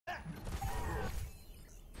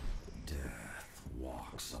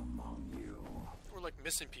walks among you. We're like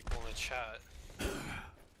missing people in the chat.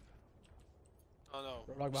 Oh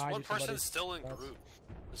no. Like This one you, person's still in group.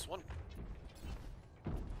 This one.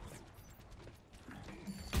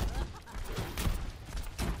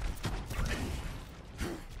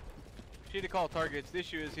 You need to call targets. The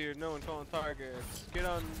issue is here, no one calling targets. Get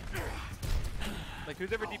on. Like,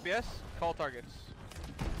 who's ever DPS? Call targets.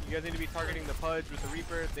 You guys need to be targeting the Pudge with the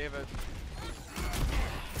Reaper. They have a.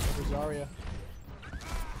 Zarya.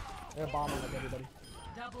 They're bombing like everybody.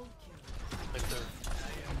 Double kill. Right there.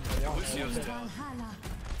 Yeah, Lucio's down.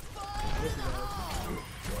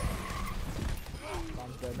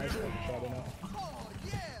 Bomb's dead. Nice fucking shot, I know.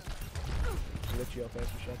 Lucio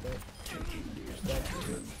faster shot that.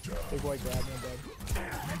 Big boy grabbed him, dead.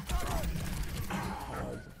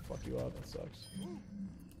 Oh, fuck you up, that sucks.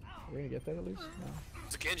 Are we gonna get that at least? No.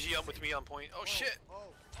 It's a Genji up with me on point. Oh shit!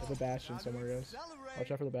 There's a Bastion somewhere, guys.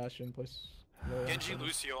 Watch out for the Bastion, please. Genji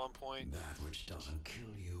Lucio on point. That which doesn't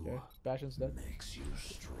kill you Okay, Bastion's dead. makes you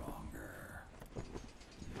stronger.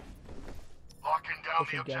 Locking down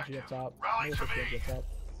Pushing the Genji objective. up top. Rally Maybe to push Genji me. up top.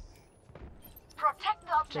 Protect the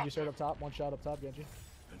Genji objective. straight up top. One shot up top, Genji.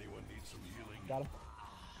 Anyone need some healing? Got him.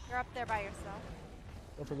 You're up there by yourself.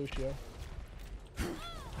 Go for Lucio.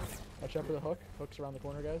 Watch out for the hook. Hook's around the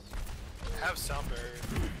corner, guys. Have sound barrier.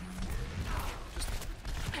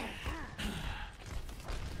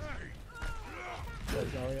 Yeah,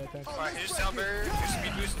 Zarya, I think. Alright, here's sound barrier. Here's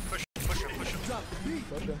speed boost and push him. Push him. Push him.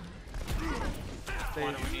 Push him. Come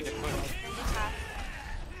on, we need to quit.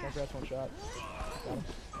 Congrats, one shot. Got him.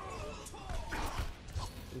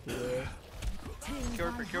 Kill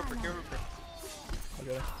Reaper, kill Reaper, kill Reaper. I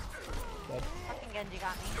got him. Dead. Fucking Genji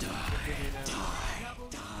got me. Good you now.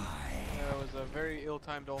 That was a very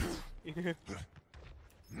ill-timed ult. Yeah.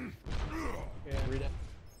 Read it.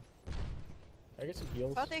 I guess he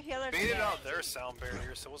heals. Both their healers Baited are out their sound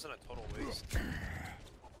barrier, so it wasn't a total waste.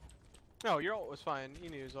 No, your ult was fine.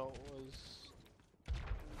 Inu's ult was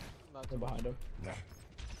not too I'm behind him.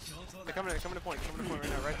 They're coming to point right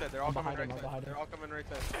now, right there. They're all I'm coming behind right him, I'm there. behind They're him. all coming right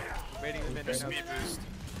there. Waiting them in right now. Speed boost.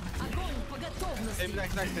 Огонь по готовности. Hey,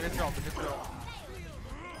 nice, they didn't drop, they didn't drop.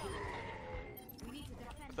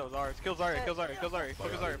 That was ours. Kill Zarya, kill Zarya, kill Zarya.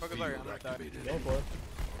 Focus Zarya, focus Zarya. I'm gonna die. Go for it.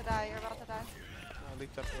 to die. You're about to die. I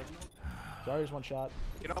leaked up there. Zarya's one shot.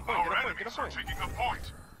 Get on point, get on point, get on point. Taking a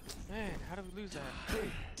point. Man, how did we lose that?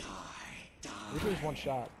 Reaper's one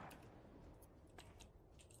shot.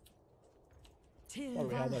 Oh,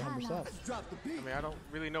 we had that 100%. I mean, I don't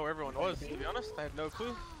really know where everyone was, to be honest. I had no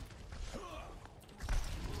clue.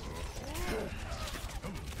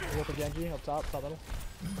 Go for Genji, up top, top middle.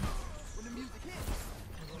 When the music hits,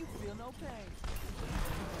 you feel no pain.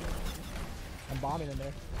 I'm bombing in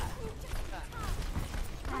there.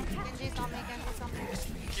 Genji's on me, Genji's on me.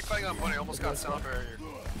 Keep fighting on point, I almost got sound barrier.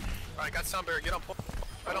 Alright, got sound barrier, get on point.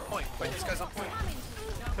 Right on point. Fight these guys on point.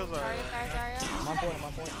 Kill Zarya. Zarya. I'm on point, I'm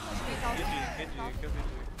on point. Genji, kill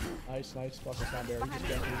Genji. Nice, nice. Fucking sound barrier. Just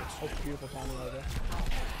Genji. That's beautiful timing right there.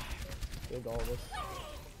 Saved all of us.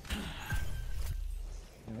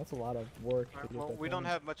 Man, that's a lot of work to get Well, that we don't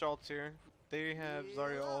done. have much ults here. They have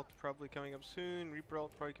Zarya ult probably coming up soon. Reaper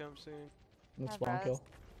ult probably coming soon. Let's spawn kill.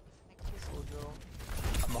 Soldier ult.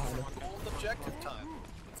 I'm behind him. Gold objective time.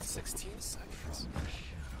 16 seconds.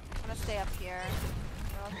 I'm gonna stay up here.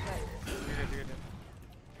 We're all good. You're good, you're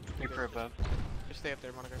good. Reaper above. Just stay up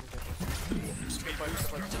there, Monica. Speed fight,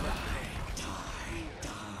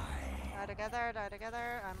 Die together, die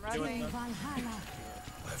together. I'm Do it, running.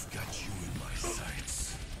 I've got you in my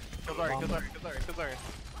sights. Kill Zarya, kill Zarya, kill Zarya, kill Zarya.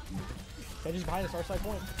 Genji's behind us, our side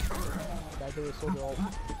point. Back to the soldier ult.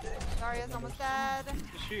 Zarya's almost dead.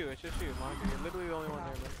 It's just you, Monica. You're literally the only one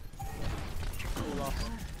there, man. We lost.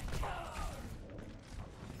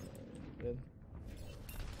 Good.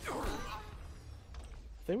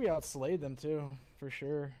 I think we outslayed them too, for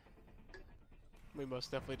sure. We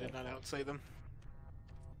most definitely did not outslay them.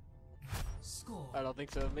 Score I don't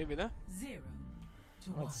think so. Maybe no. 0 to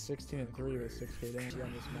I'm 1. at 16 and 3 with 6k damage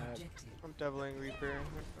on this map. Objective. I'm doubling Reaper.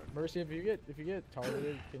 Mercy, if you get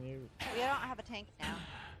targeted, can you? We don't have a tank now.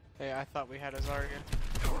 Hey, I thought we had a Zarya.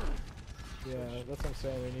 Yeah, that's what I'm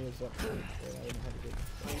saying. We need something. Wait, I didn't have a good.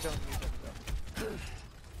 You don't need them though.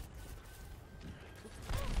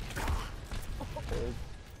 Hold.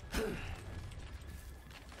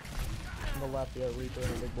 On the left, yeah, Reaper and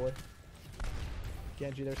a big boy.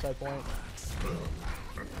 Genji, their side point.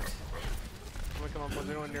 Come on, was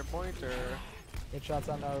anyone near point or? Good shots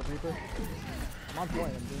on Reaper. I'm on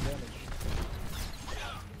point, I'm doing damage.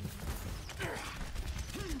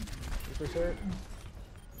 Reaper's hurt.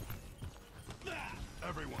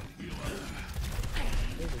 Everyone, heal up.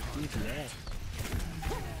 This is DPS.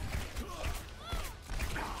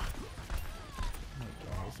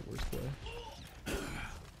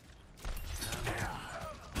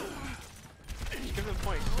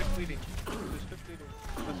 point. Quit bleeding. Just quit bleeding.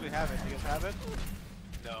 Unless we have it. Do you guys have it?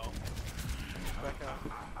 No. Back out.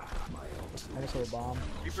 I just hit a bomb.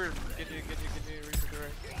 Reaper, get you, Reaper to the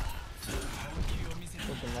right.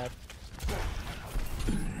 Pushing left.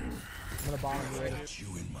 I'm gonna bomb you right. Got you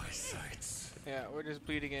in my sights. Yeah, we're just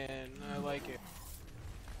bleeding in. I like it.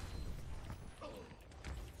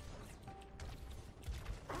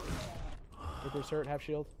 Reaper's hurt, half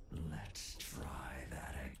shield. Let's try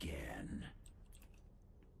that again.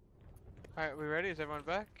 Alright, we ready? Is everyone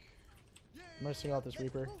back? I'm gonna single out this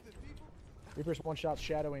Reaper. Reaper's one shot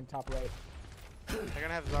shadowing top right. They're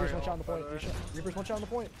gonna have Reaper's Zarya. one shot on the point. Reaper's one shot on the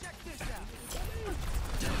point.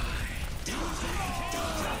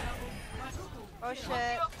 Oh shit. He's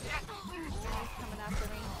coming after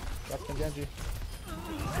me. That's from Genji.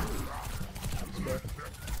 Spare.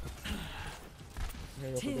 I'm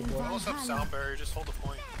gonna go for big boy. Almost have sound barrier, just hold the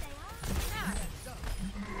point.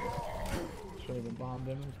 Shouldn't even bombed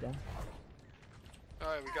him. He's done.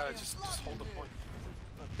 Alright, we gotta just hold the point.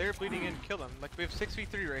 They're bleeding in, kill them. Like, we have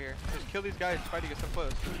 6v3 right here. Just kill these guys, try to get some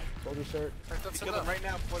close. Soldier's hurt. Alright, that's Kill them right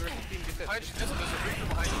now before the rest of the team gets Behind hit. you, there's a Reaper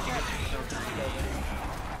behind you.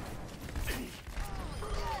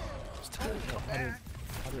 Just tell him to come back.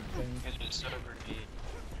 100 things.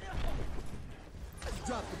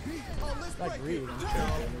 Drop the beat. Oh, let's Not break greed. it. I'm just trying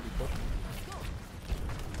to maybe push him.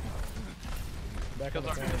 Back Kill on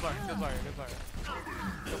the Zarya, point. kill Zarya.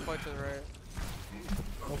 Go fight to the right.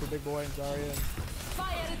 Go for big boy and Zarya and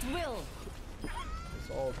Fire at will.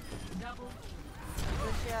 Assault. Double.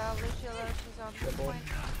 Lucia's on the Double. point.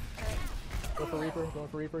 Okay. Go for Reaper. Going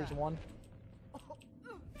for Reaper. He's one.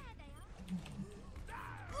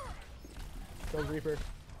 Kill Reaper.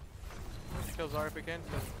 Kill Zarya if we can.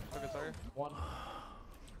 Look at Zarya. One.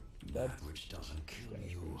 Dead. That which doesn't kill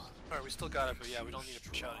you. Alright, we still got it, but yeah, we don't need to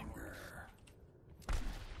push out anymore.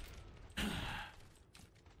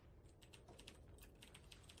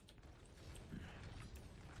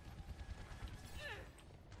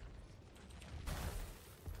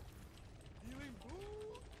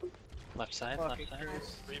 Left side, Fucking left side.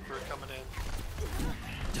 Chris. Reaper coming in.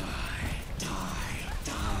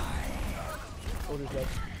 Soldier's dead.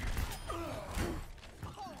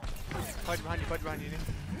 Fight behind you, Might get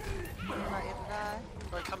to die.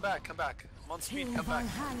 Alright, come back, come back. I'm on speed, come back.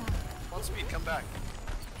 I'm on speed, come back.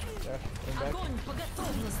 Yeah, came back. Огонь по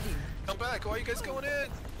готовности. Come back, why are you guys going in?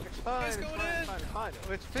 It's fine, Guys it's going fine, in. fine.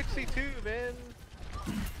 It's 62, man.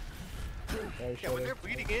 Very Yeah, when short. they're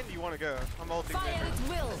bleeding in, you want to go. I'm ulting Fire there. at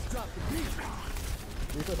will.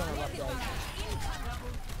 Reaper's on our left side.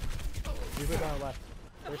 Reaper's on our left.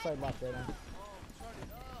 First side left right now.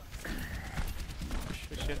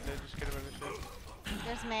 Good shit, dude. Just get him in the shit.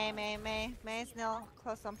 There's May. May's nil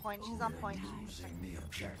close on point. She's on point. Losing the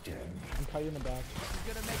objective. I'm cutting in the back. It's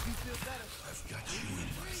gonna make you feel better. I've got you in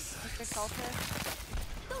my sights. Mr. Cultist.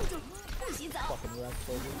 Fucking wreck,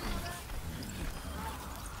 soldier.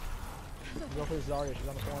 Go for Zarya. She's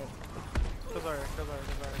on the point. Kill Zarya.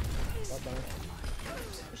 Got better.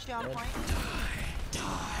 Is she on Dead. point?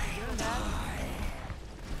 Dead.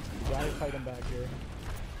 Zarya's fighting back here.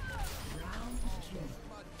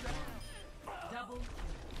 Double.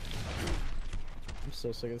 I'm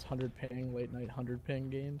so sick of this 100 ping, late night 100 ping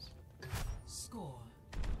games. Score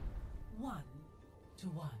 1-1.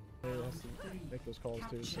 They has to make those calls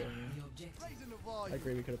too, so The objective. Raising the I volume.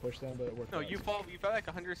 agree we could have pushed them, but it worked No, out. you fall like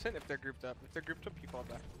 100% if they're grouped up. If they're grouped up, you fall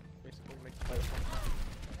back. Basically, make the fight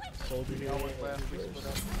fun. Soldier here. Y'all went left, we split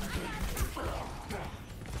up.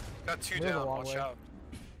 Got two Move a down, long watch way. out.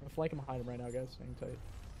 I'm flanking behind him right now, guys. Hang tight.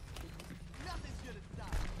 Nothing's gonna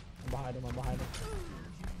stop. I'm behind him.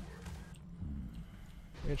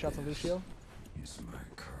 You get shots on Lucio? Is my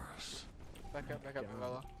curse. Back up,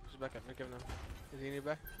 Vela. Just back up, give him. Is he any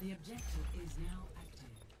back? The objective is now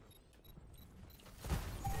active.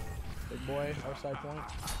 Big boy, our side point.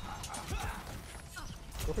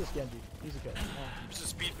 Go for this Genji. Easy kill. There's a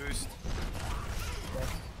speed boost. Okay.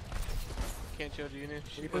 Can't shield you,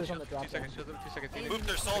 Inu. Reaper's on the drop 2 seconds, shield him, 2 seconds. Inu. Boop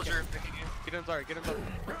their soldier. Get him, Zarya, get him.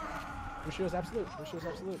 Lucio's absolute.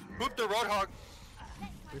 Boop the roadhog.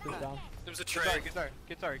 Reaper's down. There's a Get tray. Zarya,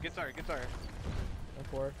 get Zarya. One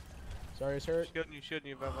for. Zarya's hurt. Shielding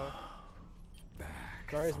you, Vela.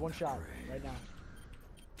 Zarya's one shot right now.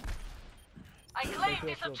 I claim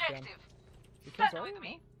this objective. You killed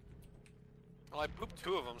Zarya? Well, I booped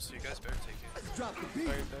two of them, so you guys better take it. Let's drop the beat.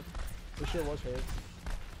 Zarya's dead. Lucio was hurt.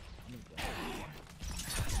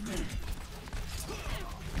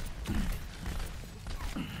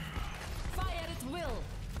 Fire at will.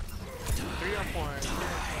 3 on point.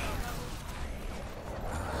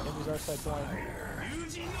 Genji's our side point.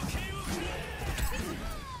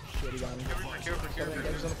 shit, he got me.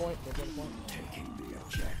 Genji's on the point. Genji's on the point.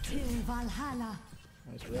 Till Valhalla.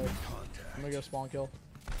 Nice red. I'm gonna go spawn kill.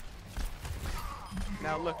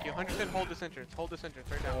 Now look, you 100% hold this entrance. Hold this entrance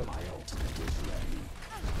right now.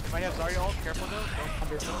 Might have Zarya ult. Careful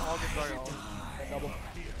though. Don't all get Zarya ult. Double.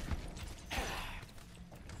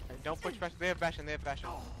 Right, don't push Bastion. They have Bastion. They have Bastion.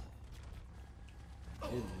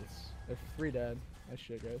 Idiots. They're 3 dead. Nice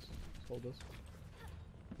shit, guys. Let's hold this.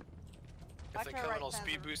 If they come, it'll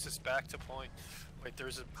speed boost us back to point. Wait,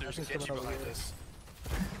 there's a think Genji someone over behind here. us.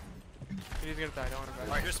 He's gonna die. Don't want to die.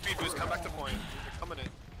 Alright, here's speed boost. Come back to point. They're coming in.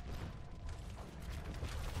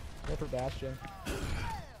 Go for Bastion.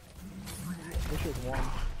 Wish it was 1.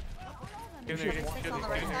 Give him there. Six on the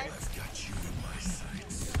right side. Got you in my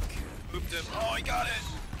sights. Booped him. Oh, I got it!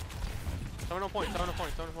 Someone on point. Someone on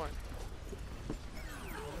point. Someone on point.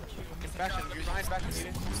 Get Bastion. You're behind Bastion.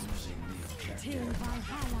 Need it. Till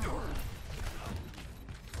Valhalla.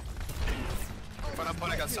 Point on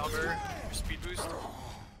point, I got Salver. Speed boost.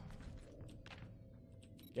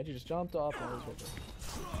 Genji just jumped off and was with it.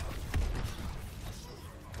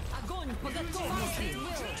 Огонь по готовности.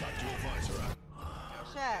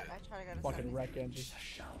 Shit, I try to go to Fucking 70. wreck Genji.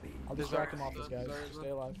 I'll distract him off this guy. Stay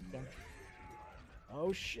alive. Okay.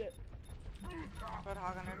 Oh shit.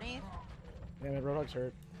 Roadhog underneath. Damn it, Roadhog's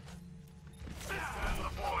hurt.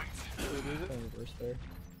 Do we lose it? Playing reverse there.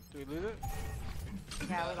 Do we lose it?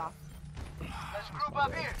 Yeah, we lost. Let's group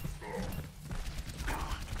up here.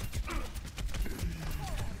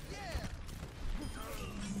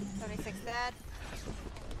 76 dead.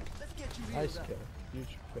 Let's get you Nice healed up. kill.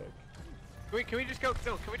 Huge pick. Can we just go?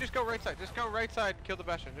 No, can we just go right side? Just go right side. Kill the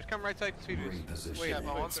Bastion. Just come right side. Speed boost. Wait, Yeah, I'm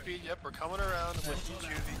on speed. Yep, we're coming around with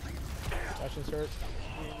Judy. Bastion's hurt.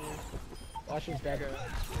 Bastion's dead.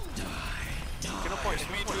 Get on point.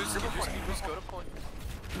 Speed boost, speed boost, go to point.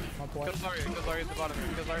 On point. Kill Zarya. Kill Zarya at the bottom.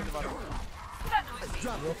 Kill Zarya at the bottom.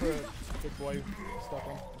 Go for a big boy. Stuck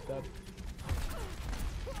him. He's dead.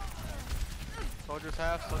 Soldier's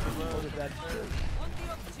half. Soldier's low. Soldier's dead.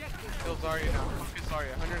 Kill Zarya now. Focus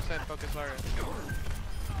Zarya. 100% focus Zarya.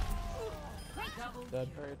 Dead.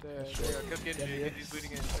 Right there. There you go. Kill Genji. Genji's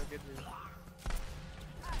bleeding in. Kill Genji.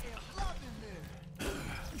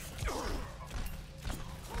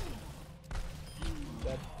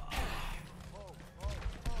 Dead.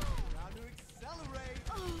 Time to accelerate.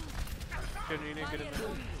 Genji, you need to get in there.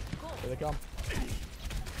 Here they come.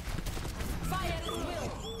 Fire at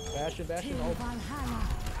will. Bastion, Bastion. Till Oh, Valhalla.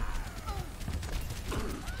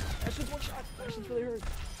 Bastion's one shot. Bastion's really hurt. Dude,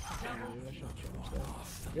 I should have changed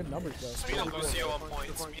that. Good numbers though. Speed and Lucio on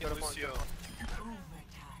point. Speed and Lucio.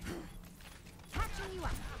 Catching you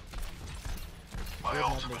up. My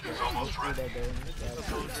ultimate is almost ready. Dead there. Kill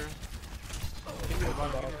Soldier. Give me a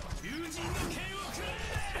run back.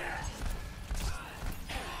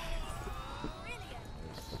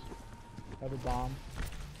 Have a bomb.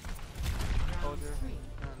 Soldier.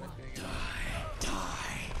 Oh, that's getting it.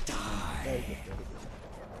 There you go.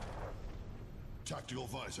 Tactical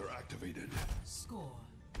visor activated. Score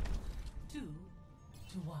 2-1.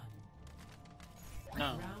 No.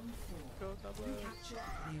 Round 4. Go top left. Capture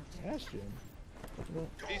the objective. Bastion.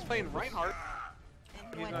 He's playing Reinhardt.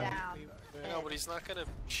 And he went down. No, but he's not gonna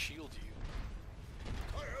shield you.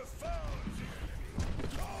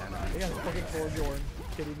 They got fucking Torbjorn.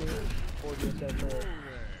 Kidding me? Torbjorn said hurt.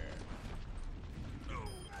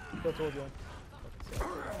 Go Torbjorn.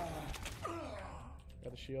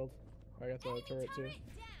 Got the shield. I got the turret too.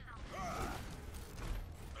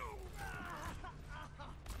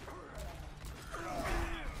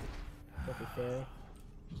 Go for Pharaoh.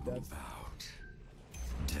 She's dead.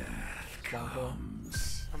 Blanco.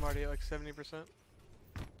 I'm already at like 70%.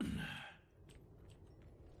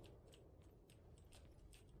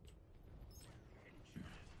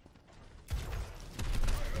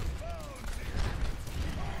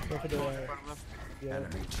 Go for the Bottom left. yeah.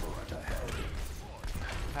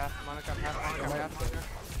 Half Monica, half Monica, half Monica.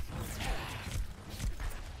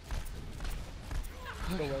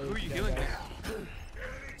 Go away. Who are you Yeah, healing guys.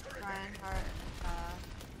 against? Reinhardt.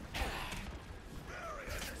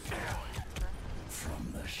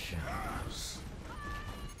 From the shadows.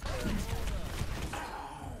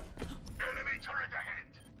 Enemy turret ahead.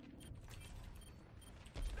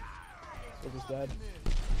 Soldier's dead.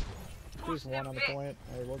 There's one on the point.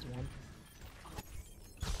 There was one.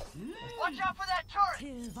 Watch out for that turret.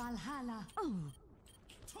 Till Valhalla.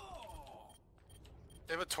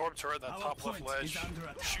 They have a Torb turret at that top left ledge.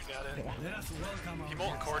 Shooting at it. He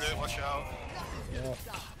molten cored it, watch out. Yeah.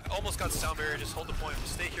 I almost got sound barrier, just hold the point.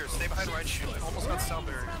 Just stay here, stay behind right shoot. I almost got sound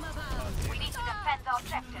barrier. We need to defend the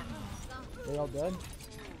objective. They all dead?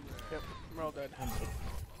 Yep, we're all dead.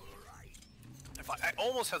 If I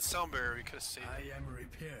almost had sound barrier, we could have saved I it. am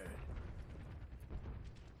repaired.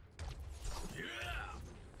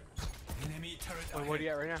 Enemy turret Wait, what are you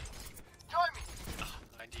at right now? Join me.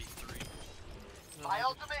 93. My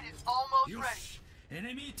ultimate is almost ready. Yush.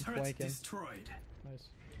 Enemy turret Flanking. destroyed. Nice.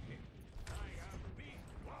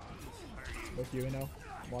 With you, know.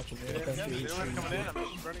 Watching you. Yeah, Thank they you. don't have coming in. I'm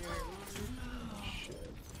just running in. Shit.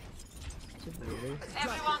 Super really.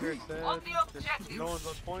 Everyone, Here's dead. on the objective. No one's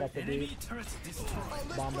on point. Got the Enemy beat. turret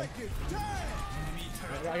destroyed. Bomb them. Enemy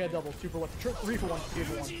turret. I got double. 2 for 1. 3 for 1. 2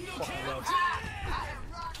 for 1. Fucking red.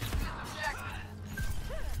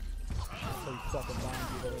 So fucking blind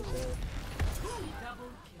you guys there.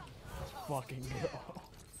 Double kill. Fucking go.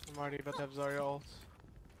 I'm already about to have Zarya ult.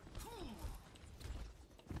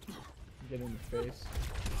 Get in the face.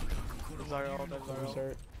 Zarya ult, I have Zarya Someone's ult.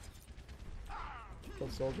 hurt. Kill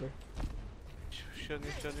soldier. Shouldn't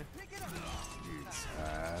you, shouldn't you?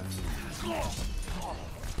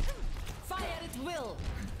 Fire at will.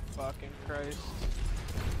 Fucking Christ.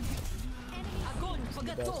 Огонь по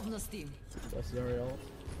готовности. That's Zarya ult.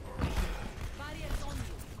 Barriers on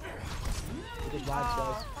you. Good vibes,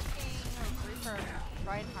 guys. Fucking Reaper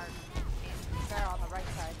Reinhardt. Bear on the right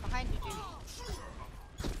side. Behind you, Judy.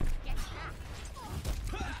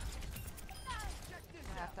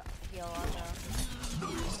 I have to heal on the.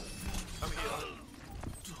 I'm healing.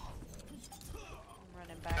 I'm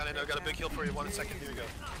running back. Got a big heal for you. 1 second. Here we go.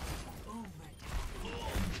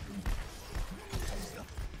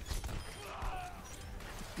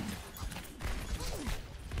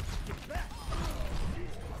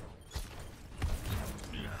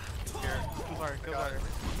 Kill Zarya, kill Zarya.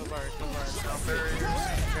 Kill Zarya, kill Zarya. Sound barriers.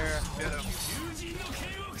 Here. Get him.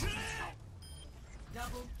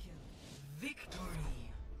 Double kill.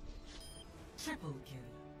 Victory. Triple kill.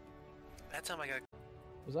 That time I got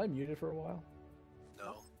Was I muted for a while?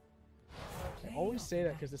 no. I always say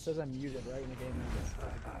that because it says I'm muted right when the game ends. It's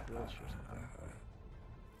like a glitch or something.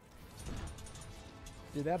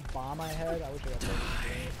 Dude, that bomb I had, I wish I got that.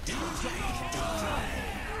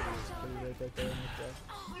 Pretty right there.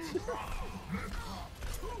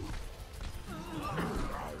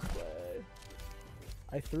 Nice play.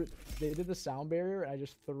 I threw. They did the sound barrier, and I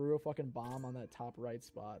just threw a fucking bomb on that top right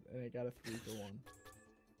spot, and it got a 3 for 1.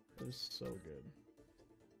 It was so good.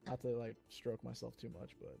 Not to like stroke myself too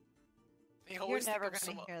much, but They You're always never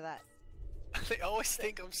think I'm gonna hear that. They always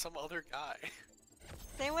think I'm some other guy.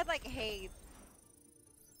 Same with like Hades.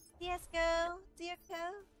 Diasco, Hades.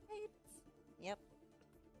 Yep.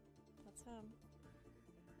 That's him.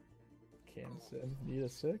 can't sit. Need a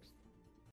 6.